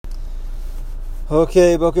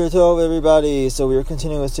Okay, Boker Tov, everybody. So we are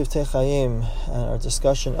continuing with Siftei Chaim and our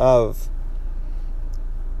discussion of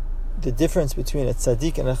the difference between a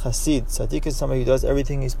tzaddik and a chassid. Tzaddik is somebody who does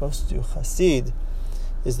everything he's supposed to do. Chassid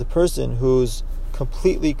is the person who's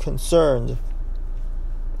completely concerned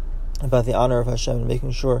about the honor of Hashem and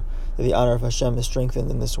making sure that the honor of Hashem is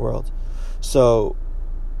strengthened in this world. So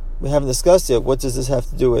we haven't discussed yet, what does this have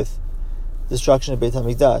to do with destruction of Beit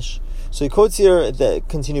HaMikdash? So he quotes here the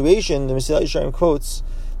continuation. The Siftei Chaim quotes,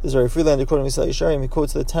 this is Rabbi Friedlander quoting Siftei Chaim. He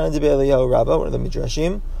quotes the Tana Debei Eliyahu Rabbah, one of the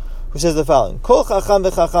Midrashim, who says the following: Kol chacham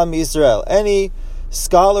v'chacham Yisrael, any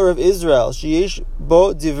scholar of Israel, sheyesh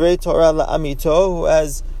bo divrei Torah la'amito, who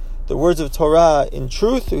has the words of Torah in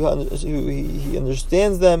truth, who he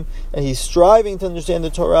understands them, and he's striving to understand the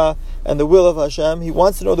Torah and the will of Hashem. He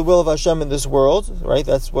wants to know the will of Hashem in this world, right?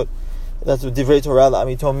 That's what divrei Torah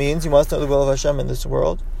la'amito means. He wants to know the will of Hashem in this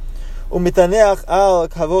world. And he sighs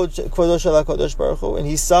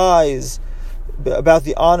about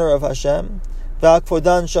the honor of Hashem, and the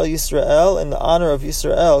honor of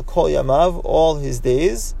Yisrael, kol yamav, all his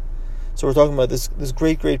days. So we're talking about this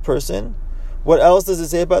great person. What else does it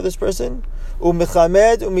say about this person? Part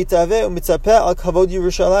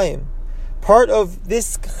of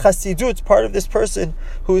this chassidut, part of this person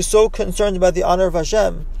who is so concerned about the honor of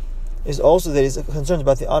Hashem, is also that he's concerned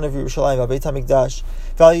about the honor of Yerushalaim, Beit HaMikdash,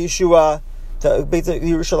 Yeshua, the Beit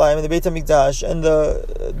Yerushalaim and the Beit HaMikdash, and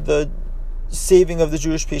the saving of the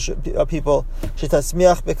Jewish people.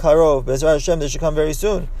 Shetasmiach bekarov, Be'ezrat Hashem, they should come very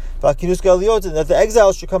soon. V'akinus galiyot, and that the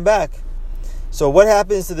exiles should come back. So what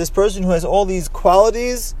happens to this person who has all these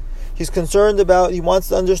qualities? He's concerned about, he wants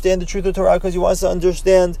to understand the truth of Torah because he wants to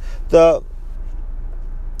understand the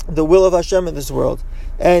will of Hashem in this world.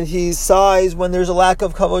 And he sighs when there's a lack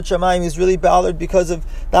of kavod shamayim. He's really bothered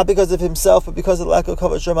not because of himself, but because of the lack of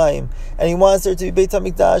kavod shamayim. And he wants there to be Beit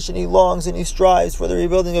HaMikdash, and he longs and he strives for the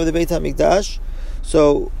rebuilding of the Beit HaMikdash.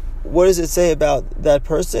 So, what does it say about that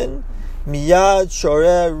person? Miyad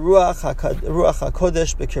shoreh ruach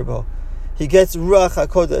hakodesh bekirbo. He gets ruach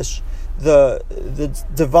hakodesh, the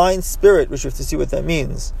divine spirit, which we have to see what that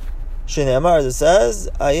means. Shene'amar, as it says,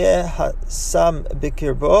 ayeh hasam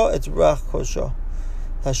bekirbo et ruach kosho.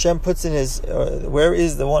 Hashem puts in his, where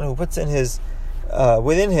is the one who puts in his,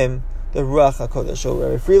 within him, the Ruach HaKodesh. So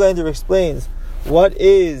Rabbi Friedlander explains, what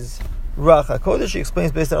is Ruach HaKodesh? He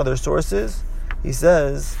explains based on other sources. He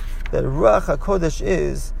says that Ruach HaKodesh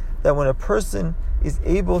is that when a person is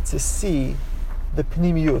able to see the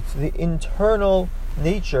pnimiyut, the internal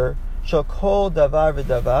nature, shall kol davar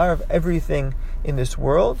v'davar, of everything in this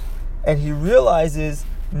world, and he realizes,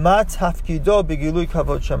 ma tafkido b'gilui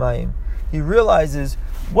kavod shamayim. He realizes,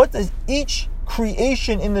 what does each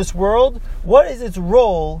creation in this world, what is its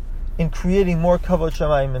role in creating more kavod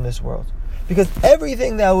shamayim in this world? Because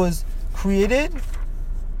everything that was created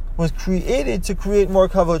to create more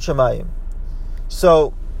kavod shamayim.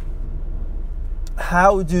 So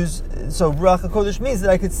Ruach HaKodesh means that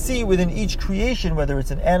I could see within each creation, whether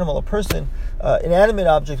it's an animal, a person, inanimate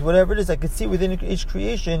object, whatever it is, I could see within each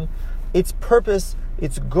creation its purpose,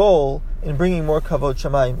 its goal in bringing more kavod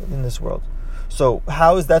shamayim in this world. So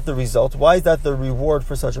how is that the result? Why is that the reward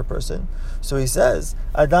for such a person? So he says,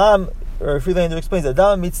 Friedlander explains,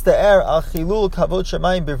 Adam mitzta'er al chilul kavod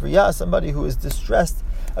shamayim b'vriyah, somebody who is distressed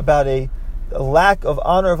about a lack of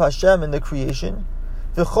honor of Hashem in the creation.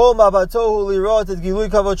 V'chol mabatohu lirot et gilui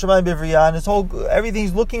kavod shamayim b'vriyah, and his whole, everything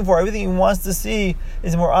he's looking for, everything he wants to see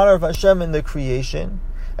is more honor of Hashem in the creation.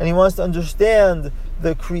 And he wants to understand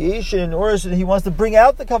the creation in order so that he wants to bring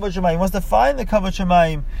out the kavod shamayim. He wants to find the kavod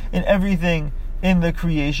shamayim in everything in the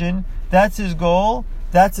creation. That's his goal.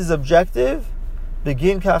 That's his objective.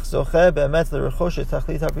 Begin kach zocheh be'emet l'rechosh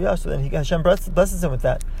tachlit habriyah. So then Hashem blesses him with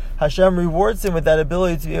that. Hashem rewards him with that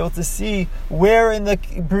ability to be able to see where in the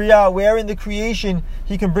briyah, where in the creation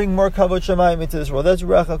he can bring more kavod shamayim into this world. That's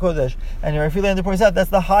Ruach HaKodesh. And Rabbi Friedlander points out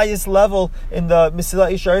that's the highest level in the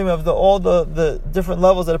Siftei Chaim of all the different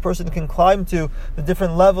levels that a person can climb to, the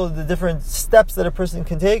different levels, the different steps that a person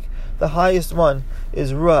can take. The highest one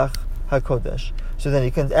is Ruach HaKodesh. So then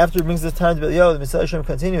he can, after he brings this time to Eliyahu, the Siftei Chaim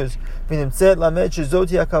continues.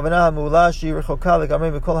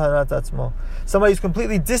 Somebody who's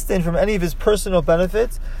completely distant from any of his personal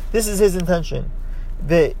benefits. This is his intention.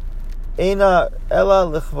 He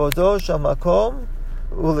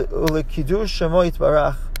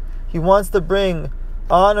wants to bring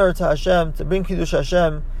honor to Hashem, to bring kiddush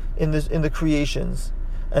Hashem in the creations.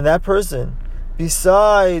 And that person,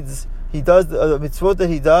 besides he does the mitzvot that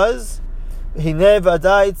he does, he has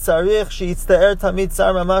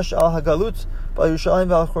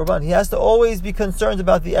to always be concerned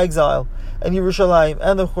about the exile and Yerushalaim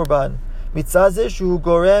and the Churban. Mitzazeh shu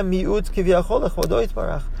gorem miut kiviyachol lechvodo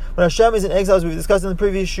yitbarach. When Hashem is in exile, as we've discussed in the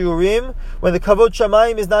previous shiurim, when the kavod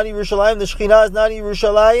shamayim is not in Yerushalaim, the Shekhinah is not in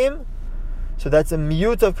Yerushalaim, so that's a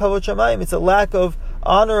miut of kavod shamayim. It's a lack of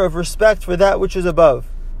honor, of respect for that which is above.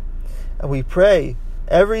 And we pray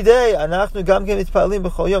every day. Anachnu gam ken mitpalim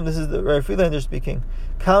b'chol yom. This is the Rabbi Friedlander speaking.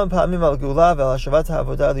 Kam pa'amim al gula ve'al hashavat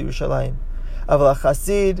ha'avodah liYerushalayim. Aval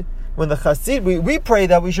Chassid, when the Chassid, we pray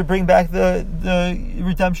that we should bring back the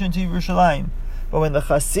redemption to Yerushalaim. But when the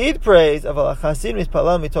Chassid prays, Aval Chassid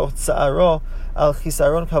mitpalal mitoch tza'aro al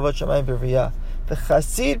chisaron kavod shamayim b'riyah. The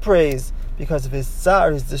Chassid prays because of his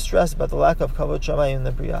tsar, his distress about the lack of kavod shamayim in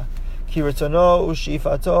the Briyah.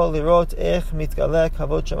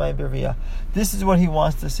 This is what he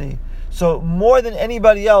wants to see. So more than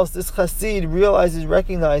anybody else, this Chassid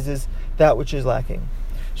recognizes that which is lacking.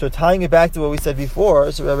 So tying it back to what we said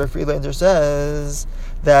before, so Rabbi Friedlander says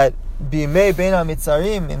that Bimei Ben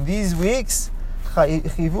HaMitzarim, in these weeks,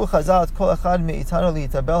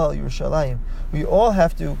 we all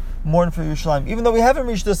have to mourn for Yerushalayim, even though we haven't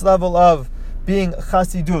reached this level of being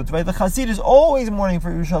Chassidut, right? The Chassid is always mourning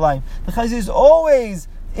for Yerushalayim. The Chassid is always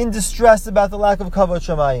in distress about the lack of Kavod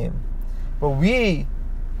Shamayim. But we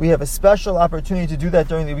have a special opportunity to do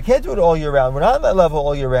that we can't do it all year round. We're not on that level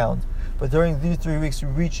all year round. But during these 3 weeks,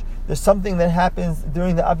 there's something that happens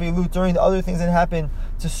during the Avilut, during the other things that happen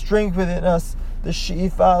to strengthen within us the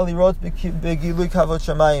She'ifa Lirot Begilui Kavod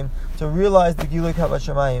Shamayim, to realize the Gilui Kavod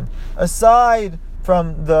Shamayim. Aside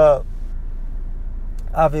from the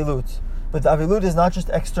Avilut. But the avilut is not just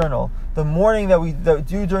external. The mourning that we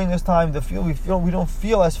do during this time, we don't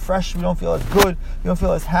feel as fresh, we don't feel as good, we don't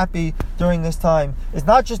feel as happy during this time. It's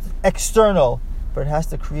not just external, but it has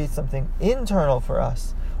to create something internal for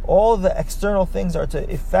us. All the external things are to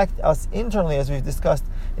affect us internally, as we've discussed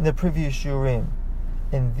in the previous shiurim.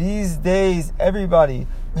 In these days, everybody,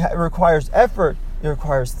 it requires effort, it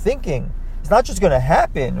requires thinking. It's not just going to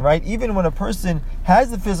happen, right? Even when a person has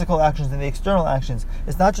the physical actions and the external actions,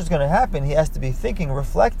 it's not just going to happen. He has to be thinking,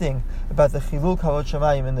 reflecting about the chilul kavod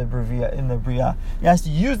shamayim in the Briyah. He has to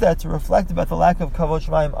use that to reflect about the lack of kavod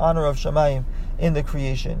shamayim, honor of shamayim in the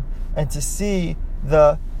creation, and to see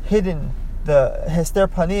the hidden, the hester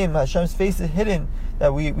panim, Hashem's face is hidden.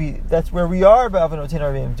 That that's where we are, b'avonoteinu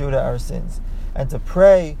rabim, due to our sins, and to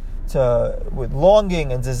pray with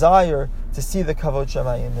longing and desire to see the kavod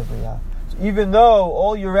shamayim in the Briyah. Even though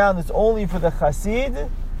all year round it's only for the Chassid,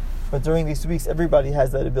 but during these weeks everybody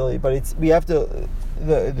has that ability. But we have to,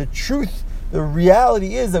 the truth, the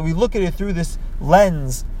reality is that we look at it through this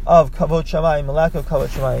lens of Kavod Shamayim, a lack of Kavod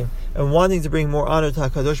Shamayim, and wanting to bring more honor to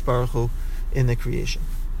HaKadosh Baruch Hu in the creation.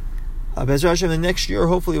 Be'ezras Hashem, the next year,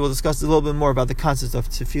 hopefully we'll discuss a little bit more about the concept of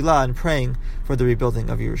tefillah and praying for the rebuilding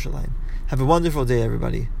of Yerushalaim. Have a wonderful day,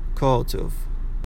 everybody. Kol Tov.